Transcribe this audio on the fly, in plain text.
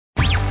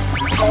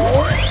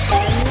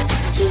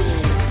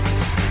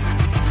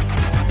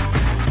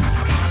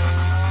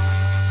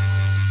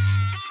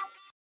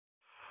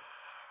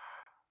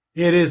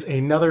It is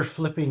another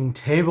Flipping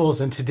Tables,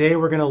 and today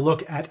we're going to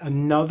look at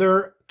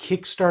another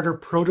Kickstarter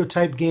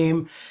prototype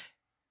game,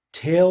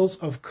 Tales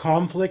of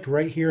Conflict,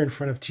 right here in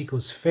front of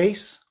Tico's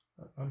face.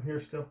 I'm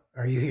here still.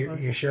 Are you here?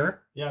 You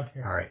sure? Yeah, I'm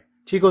here. All right.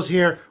 Tico's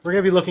here. We're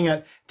going to be looking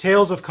at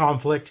Tales of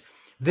Conflict.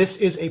 This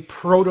is a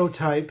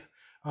prototype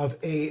of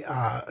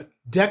a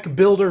deck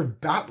builder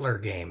battler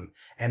game,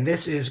 and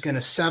this is going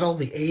to settle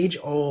the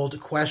age-old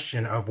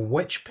question of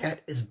which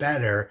pet is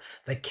better,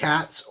 the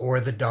cats or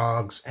the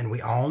dogs, and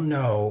we all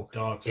know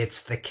Dogs.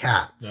 it's the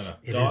cats.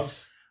 No.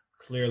 Dogs,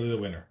 clearly the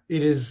winner.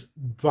 It is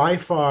by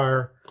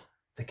far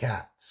the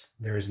cats.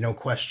 There is no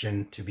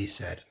question to be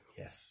said.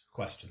 Yes,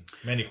 questions.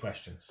 Many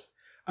questions.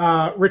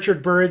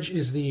 Richard Burridge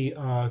is the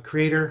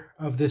creator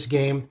of this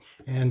game,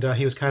 and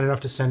he was kind enough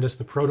to send us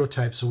the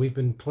prototype, so we've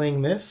been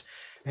playing this.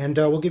 And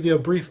we'll give you a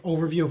brief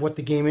overview of what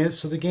the game is.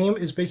 So the game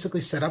is basically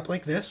set up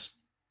like this.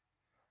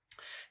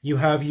 You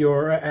have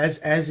your, as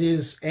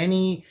is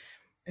any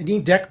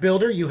deck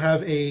builder, you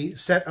have a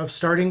set of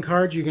starting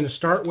cards you're going to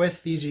start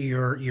with. These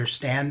are your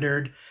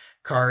standard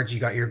cards. You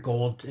got your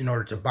gold in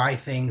order to buy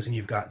things, and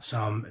you've got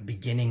some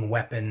beginning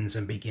weapons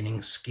and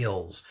beginning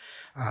skills.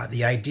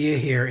 The idea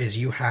here is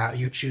you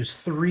choose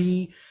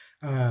three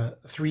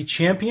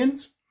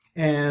champions,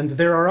 and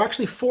there are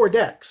actually 4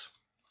 decks.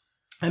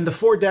 And the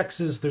 4 decks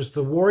there's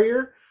the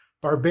warrior,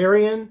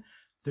 barbarian,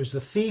 there's the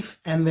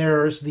thief, and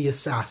there's the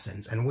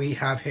assassins. And we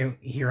have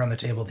here on the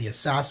table the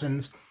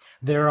assassins.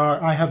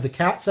 I have the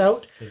cats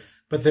out,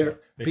 but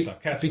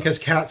because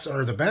cats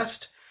are the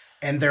best.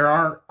 And there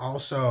are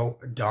also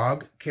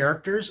dog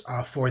characters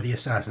for the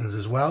assassins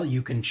as well.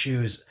 You can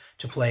choose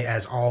to play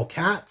as all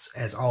cats,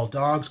 as all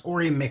dogs,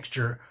 or a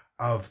mixture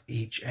of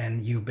each,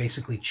 and you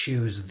basically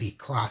choose the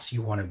class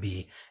you want to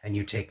be, and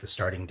you take the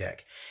starting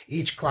deck.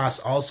 Each class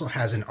also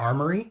has an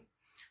armory.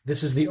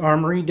 This is the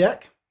armory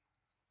deck,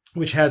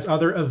 which has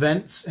other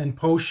events and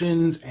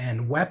potions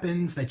and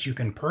weapons that you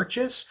can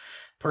purchase.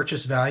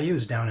 Purchase value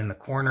is down in the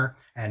corner,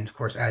 and of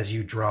course, as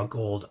you draw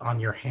gold on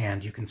your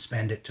hand, you can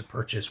spend it to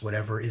purchase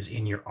whatever is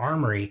in your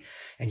armory,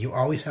 and you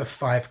always have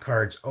 5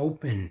 cards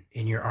open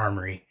in your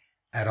armory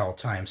at all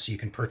times, so you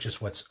can purchase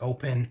what's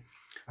open.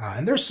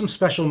 And there's some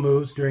special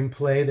moves during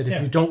play that if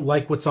you don't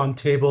like what's on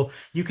table,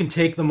 you can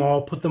take them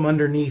all, put them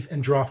underneath,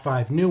 and draw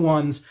 5 new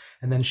ones,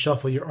 and then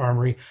shuffle your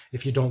armory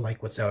if you don't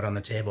like what's out on the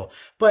table.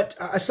 But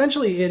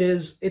essentially,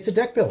 it's a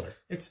deck builder.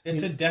 It's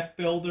a deck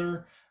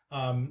builder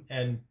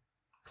and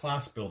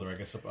class builder,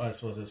 I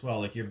suppose as well.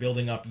 Like you're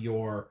building up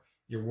your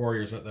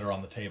warriors that are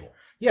on the table.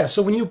 Yeah.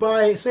 So when you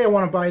buy, say I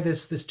want to buy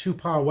this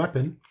 2-paw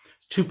weapon.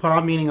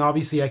 2-paw meaning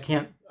obviously I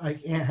can't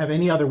have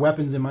any other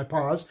weapons in my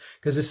paws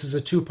because this is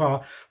a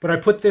 2-paw, but I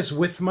put this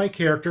with my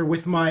character,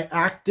 with my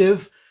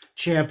active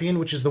champion,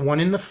 which is the one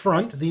in the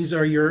front. These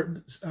are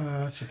your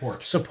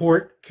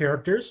support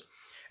characters.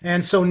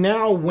 And so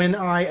now when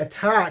I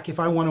attack, if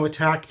I want to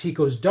attack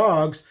Tico's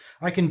dogs,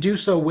 I can do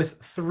so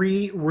with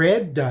 3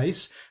 red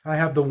dice. I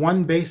have the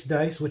 1 base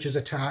dice, which is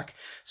attack.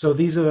 So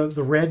these are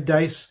the red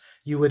dice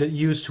you would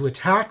use to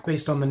attack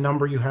based on the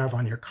number you have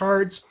on your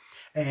cards.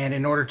 And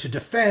in order to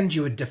defend,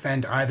 you would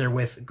defend either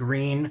with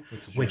green,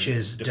 which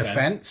is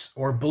defense,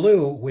 or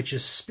blue, which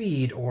is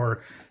speed,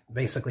 or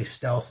basically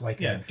stealth, like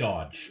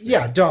dodge.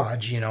 Yeah,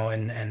 dodge,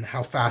 and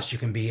how fast you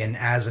can be. And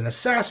as an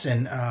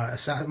assassin,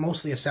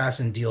 mostly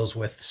assassin deals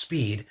with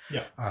speed.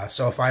 Yeah.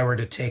 So if I were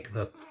to take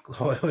the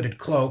hooded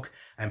cloak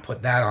and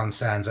put that on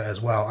Sansa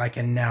as well, I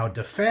can now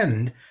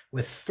defend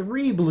with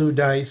 3 blue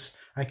dice.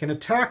 I can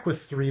attack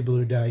with 3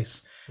 blue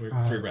dice. 3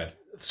 red.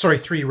 Sorry,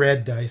 3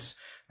 red dice.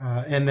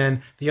 And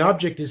then the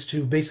object is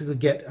to basically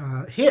get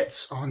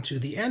hits onto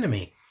the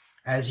enemy.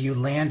 As you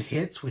land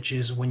hits, which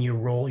is when you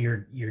roll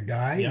your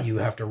die, you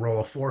have to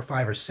roll a 4,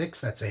 5, or 6.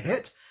 That's a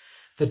hit.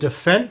 The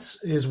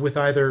defense is with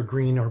either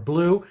green or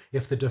blue.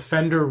 If the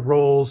defender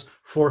rolls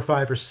 4,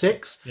 5, or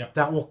 6,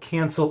 that will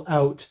cancel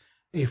out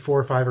a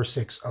 4, 5, or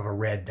 6 of a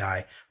red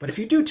die. But if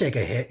you do take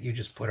a hit, you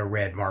just put a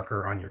red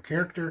marker on your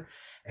character.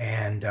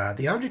 And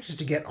the object is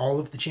to get all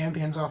of the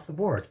champions off the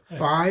board.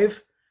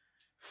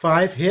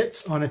 5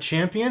 hits on a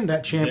champion,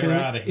 that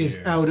champion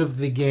is out of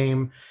the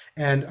game,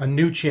 and a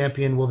new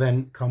champion will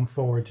then come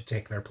forward to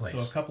take their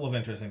place. So a couple of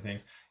interesting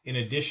things. In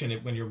addition,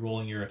 when you're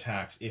rolling your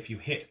attacks, if you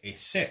hit a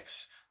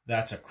 6,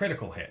 that's a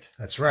critical hit.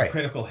 That's right. A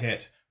critical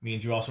hit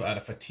means you also add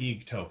a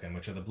fatigue token,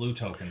 which are the blue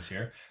tokens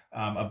here.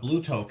 A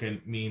blue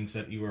token means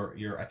that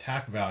your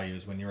attack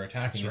values when you're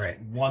attacking is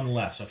 1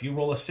 less. So if you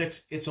roll a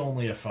 6, it's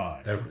only a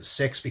 5. The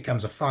 6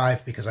 becomes a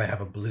 5 because I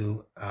have a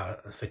blue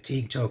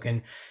fatigue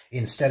token.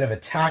 Instead of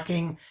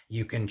attacking,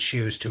 you can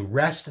choose to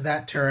rest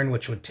that turn,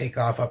 which would take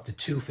off up to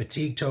 2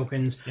 fatigue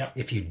tokens. Yep.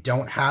 If you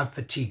don't have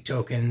fatigue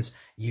tokens,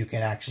 you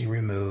can actually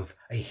remove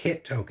a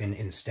hit token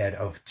instead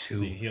of 2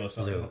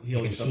 blue.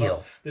 You can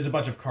heal. There's a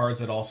bunch of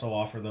cards that also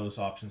offer those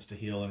options to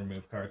heal and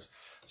remove cards.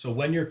 So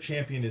when your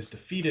champion is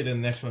defeated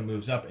and the next one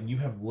moves up and you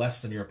have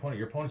less than your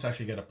opponents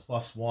actually get a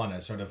 +1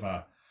 as sort of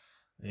a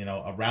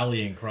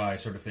rallying cry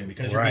sort of thing.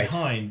 Because you're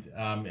behind,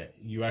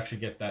 you actually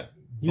get that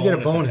You get a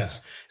bonus.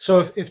 Attack.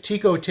 So if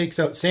Tico takes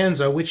out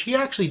Sansa, which he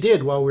actually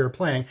did while we were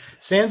playing,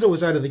 Sansa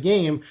was out of the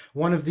game.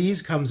 One of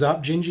these comes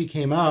up. Gingy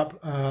came up.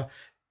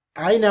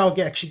 I now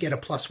actually get a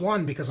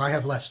 +1 because I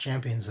have less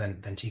champions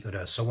than Tico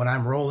does. So when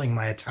I'm rolling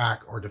my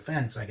attack or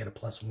defense, I get a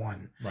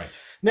 +1. Right.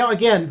 Now,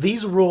 again,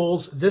 these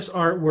rules, this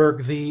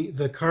artwork,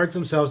 the cards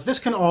themselves, this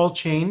can all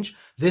change.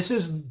 This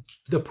is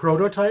the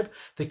prototype.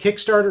 The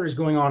Kickstarter is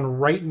going on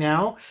right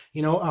now.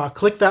 You know,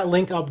 click that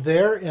link up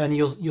there, and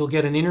you'll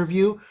get an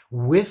interview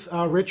with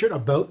Richard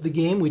about the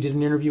game. We did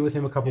an interview with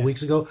him a couple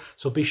weeks ago,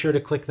 so be sure to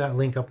click that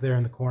link up there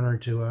in the corner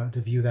to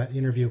view that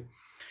interview.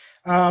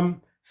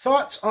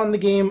 Thoughts on the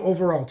game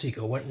overall,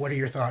 Tico? What are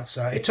your thoughts?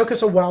 It took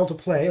us a while to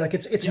play. Like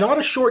it's not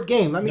a short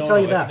game. Let me tell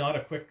you that.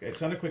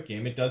 It's not a quick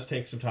game. It does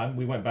take some time.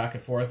 We went back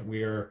and forth.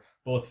 We are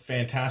both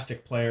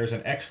fantastic players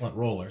and excellent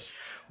rollers.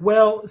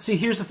 Well, see,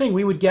 here's the thing.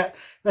 We would get,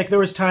 like, there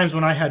was times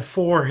when I had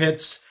 4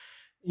 hits,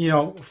 you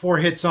know, 4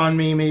 hits on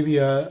me, maybe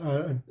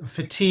a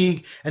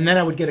fatigue, and then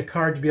I would get a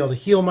card to be able to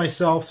heal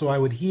myself, so I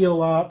would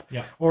heal up,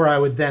 or I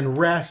would then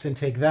rest and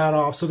take that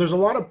off. So there's a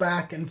lot of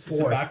back and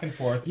forth. It's a back and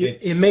forth.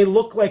 It may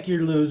look like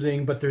you're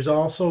losing, but there's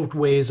also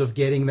ways of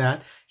getting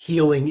that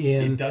healing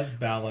in. It does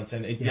balance,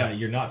 and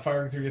you're not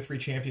firing through your 3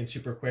 champions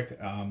super quick.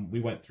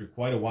 We went through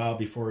quite a while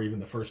before even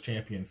the first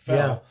champion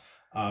fell.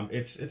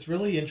 It's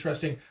really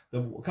interesting.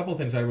 A couple of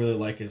things I really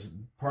like is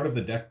part of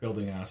the deck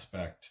building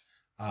aspect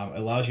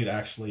allows you to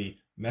actually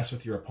mess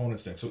with your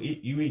opponent's deck. So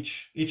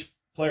each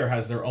player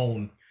has their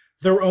own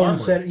armory,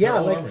 set. Yeah,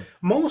 like armory.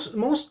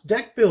 Most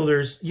deck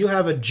builders, you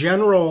have a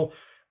general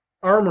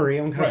armory,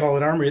 I'm going to call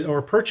it armory,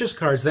 or purchase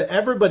cards that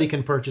everybody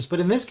can purchase.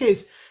 But in this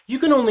case, you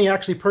can only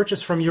actually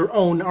purchase from your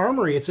own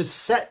armory. It's a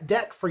set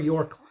deck for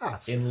your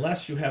class.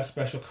 Unless you have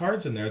special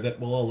cards in there that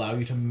will allow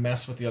you to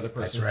mess with the other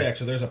person's deck.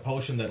 So there's a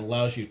potion that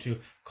allows you to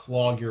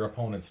clog your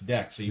opponent's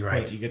deck. So you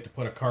get to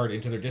put a card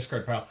into their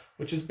discard pile,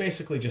 which is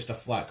basically just a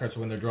flat card. So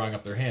when they're drawing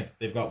up their hand,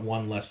 they've got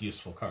one less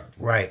useful card.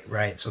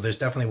 Right. So there's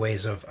definitely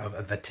ways of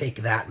the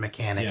take that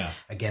mechanic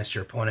against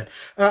your opponent.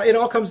 It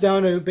all comes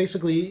down to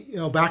basically, you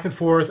know, back and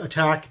forth,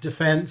 attack,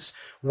 defense.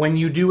 When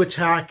you do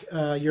attack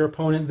your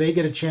opponent, they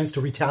get a chance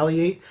to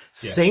retaliate.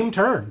 Same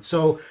turn.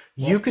 So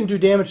you can do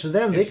damage to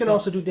them. They can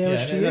also do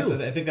damage to you.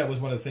 I think that was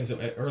one of the things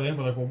that early on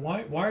we're like,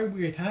 well, why are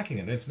we attacking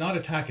it? It's not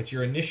attack. It's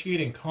you're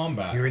initiating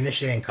combat.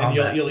 And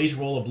you'll each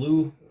roll a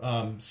blue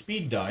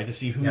speed die to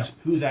see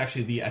who's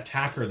actually the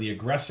attacker, the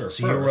aggressor.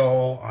 So you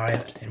roll,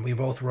 and we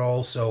both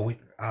roll. So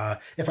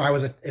if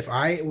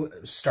I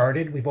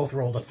started, we both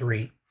rolled a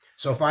 3.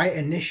 So if I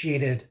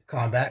initiated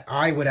combat,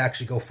 I would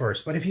actually go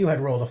first. But if you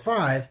had rolled a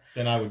 5,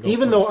 then I would go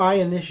even though I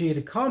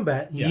initiated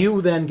combat,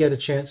 you then get a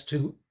chance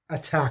to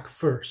attack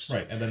first.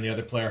 Right, and then the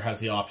other player has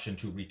the option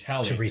to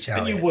retaliate.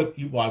 And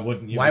why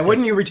wouldn't you? Why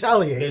wouldn't you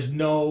retaliate? There's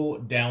no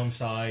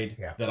downside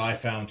that I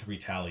found to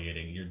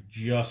retaliating. You're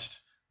just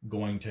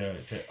going to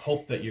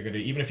hope that you're going to,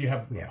 even if you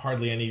have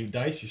hardly any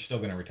dice, you're still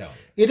going to retaliate.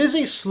 It is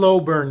a slow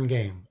burn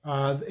game.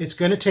 It's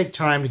going to take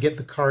time to get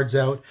the cards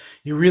out.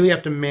 You really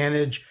have to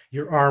manage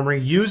your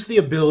armory, use the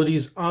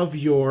abilities of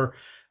your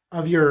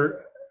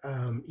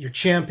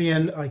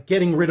champion, like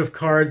getting rid of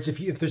cards.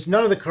 If there's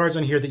none of the cards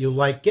on here that you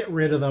like, get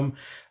rid of them.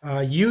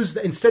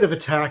 Instead of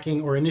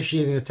attacking or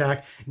initiating an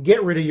attack,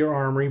 get rid of your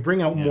armory,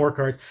 bring out more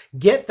cards,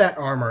 get that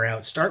armor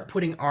out, start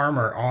putting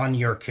armor on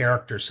your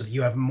character so that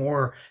you have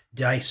more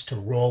dice to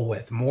roll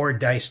with, more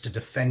dice to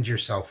defend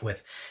yourself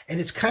with. And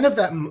it's kind of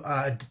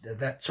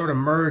that sort of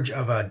merge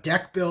of a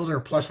deck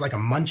builder plus like a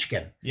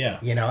Munchkin.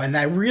 You know, and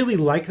I really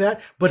like that,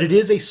 but it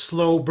is a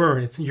slow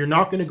burn. You're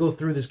not going to go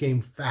through this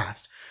game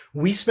fast.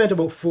 We spent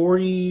about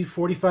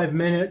 45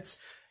 minutes,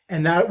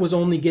 and that was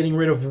only getting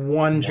rid of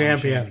one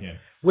champion.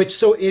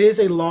 So it is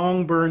a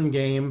long burn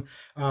game.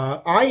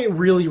 I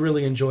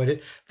really enjoyed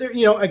it. There,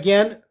 you know,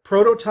 again,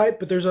 prototype,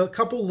 but there's a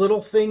couple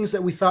little things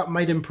that we thought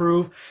might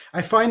improve.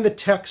 I find the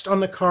text on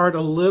the card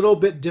a little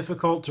bit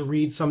difficult to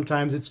read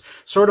sometimes. It's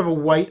sort of a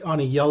white on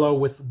a yellow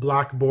with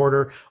black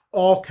border,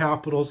 all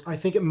capitals. I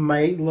think it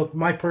might look,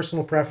 my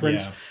personal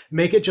preference,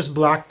 make it just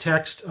black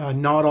text,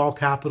 not all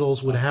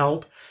capitals would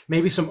help.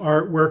 Maybe some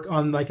artwork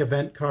on like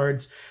event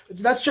cards.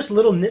 That's just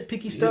little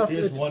nitpicky stuff.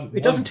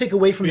 It doesn't take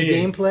away from the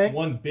gameplay.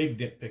 One big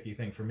nitpicky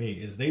thing for me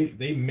is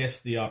they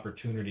missed the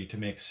opportunity to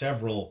make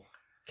several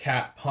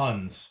cat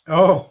puns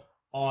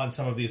on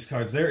some of these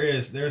cards.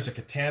 There's a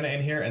katana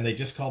in here, and they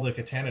just called it a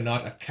katana,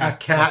 not a cat. A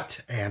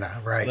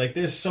cat-ana, right. Like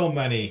there's so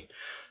many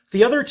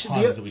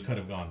puns that we could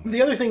have gone with.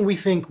 The other thing we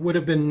think would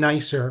have been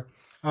nicer,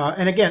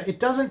 and again, it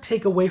doesn't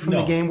take away from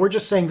the game. We're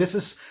just saying this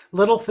is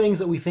little things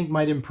that we think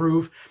might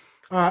improve.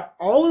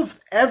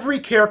 Every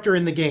character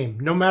in the game,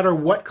 no matter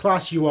what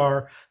class you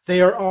are,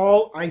 they are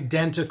all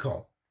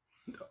identical.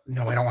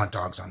 No, I don't want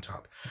dogs on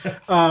top.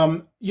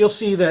 You'll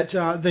see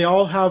that they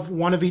all have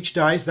one of each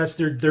dice. That's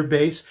their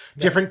base.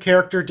 Different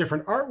character,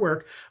 different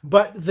artwork.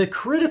 But the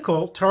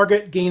critical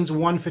target gains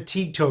 1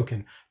 fatigue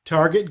token.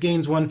 Target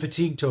gains 1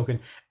 fatigue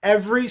token.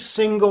 Every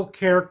single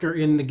character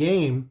in the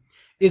game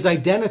is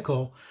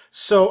identical.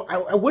 So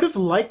I would have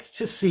liked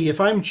to see, if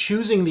I'm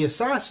choosing the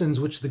assassins,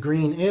 which the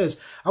green is,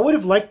 I would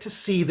have liked to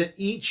see that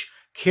each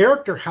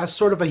character has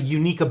sort of a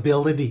unique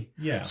ability.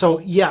 Yeah. So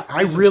yeah,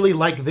 I really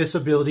like this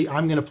ability.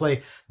 I'm going to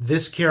play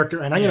this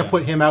character, and I'm going to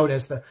put him out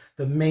as the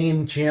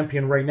main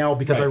champion right now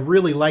because I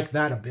really like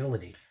that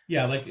ability.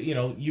 Yeah, like, you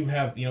know, you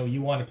have, you know,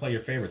 you want to play your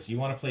favorites. You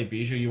want to play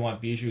Bijou. You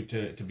want Bijou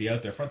to be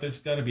out there front. There's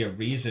got to be a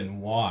reason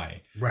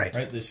why. Right.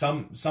 There's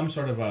some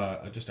sort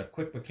of just a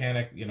quick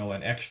mechanic, you know,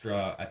 an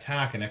extra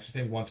attack, an extra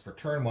thing once per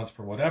turn, once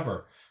per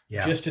whatever.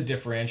 Yeah. Just to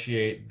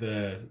differentiate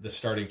the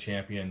starting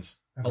champions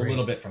a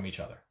little bit from each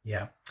other.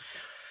 Yeah.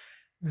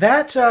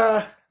 That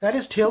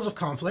is Tales of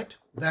Conflict.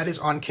 That is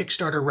on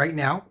Kickstarter right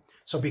now.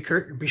 So be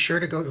sure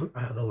to go.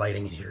 The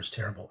lighting in here is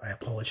terrible. I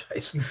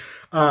apologize.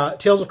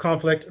 Tales of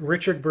Conflict,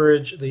 Richard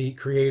Burridge, the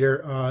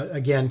creator.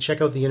 Again,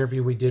 check out the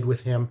interview we did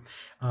with him.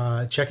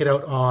 Check it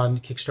out on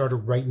Kickstarter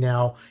right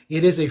now.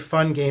 It is a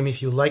fun game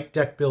if you like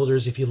deck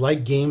builders, if you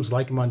like games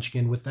like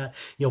Munchkin with that,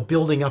 you know,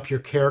 building up your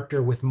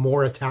character with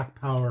more attack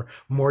power,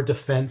 more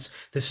defense.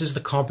 This is the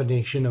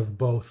combination of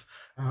both.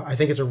 I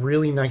think it's a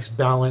really nice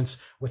balance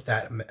with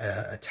that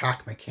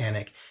attack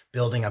mechanic,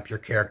 building up your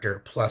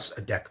character plus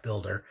a deck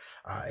builder.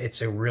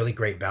 It's a really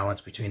great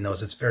balance between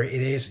those. It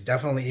is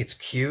definitely, it's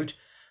cute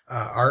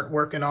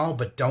artwork and all,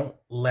 but don't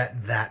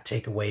let that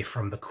take away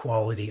from the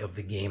quality of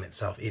the game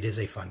itself. It is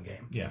a fun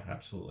game. Yeah,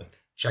 absolutely.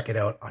 Check it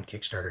out on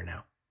Kickstarter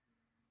now.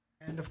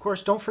 And of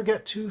course, don't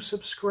forget to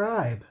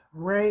subscribe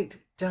right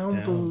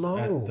down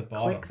below. At the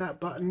bottom. Click that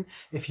button.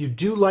 If you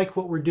do like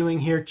what we're doing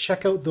here,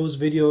 check out those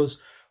videos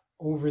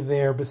over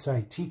there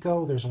beside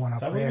Tico. There's one up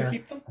there. Is that where you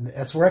keep them?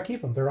 That's where I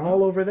keep them. They're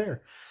all over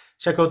there.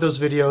 Check out those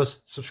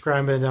videos.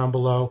 Subscribe down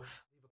below.